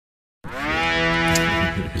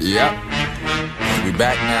Yep. We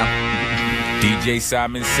back now. DJ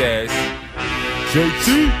Simon says,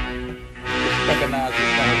 JT.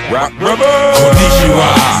 Rock rubber.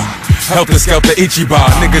 Konnichiwa. Helter Skelter Ichiban.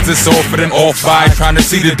 Niggas is off and off by trying to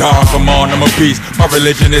see the dawn. Come on, I'm a beast. My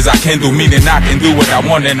religion is I can do, meaning I can do what I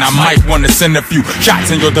want, and I might want to send a few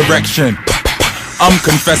shots in your direction. I'm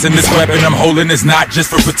confessing this weapon I'm holding is not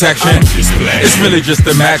just for protection. It's really just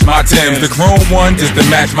to match my Timbs. The chrome one just to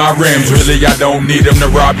match my rims. Really, I don't need them to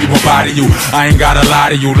rob you or body you. I ain't gotta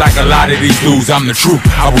lie to you like a lot of these dudes. I'm the truth.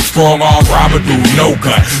 I was strong arm, rob a dude, no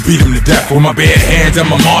gun. Beat him to death with my bare hands.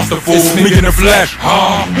 I'm a monster fool. Me in the flesh.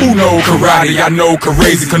 Who know karate? I know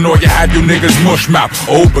crazy. Kanoya have you niggas mush mouth.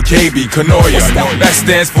 Old BKB, Kanoya. That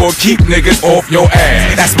stands for keep niggas off your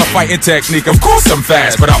ass. That's my fighting technique. Of course I'm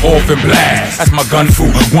fast, but I often blast. That's my gun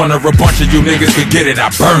food. One or a bunch of you niggas could get it.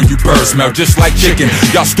 I burn you, bird smell just like chicken.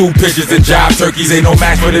 Y'all stew pigeons and jive turkeys ain't no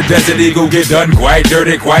match for the Desert Eagle. Get done quite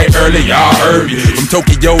dirty, quite early. Y'all heard me. From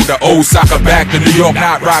Tokyo to Osaka, back to New York,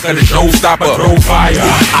 not rocker, the showstopper. Throw fire.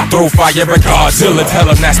 I throw fire at Godzilla. Tell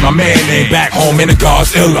him that's my man name. Back home in the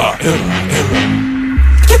Godzilla.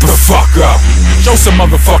 Get the fuck up. Show some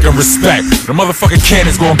motherfucking respect. The motherfucking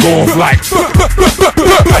cannon's gonna go off like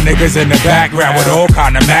my niggas in the background with all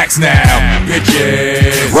kind of max now.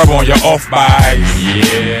 Bitches, rub on your off-bikes.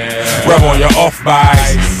 Yeah, rub on your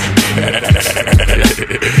off-bikes.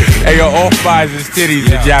 Hey, your off-bikes is titties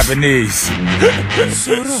in Japanese.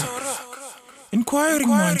 Inquiring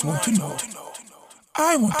minds want to know.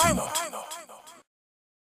 I want to know.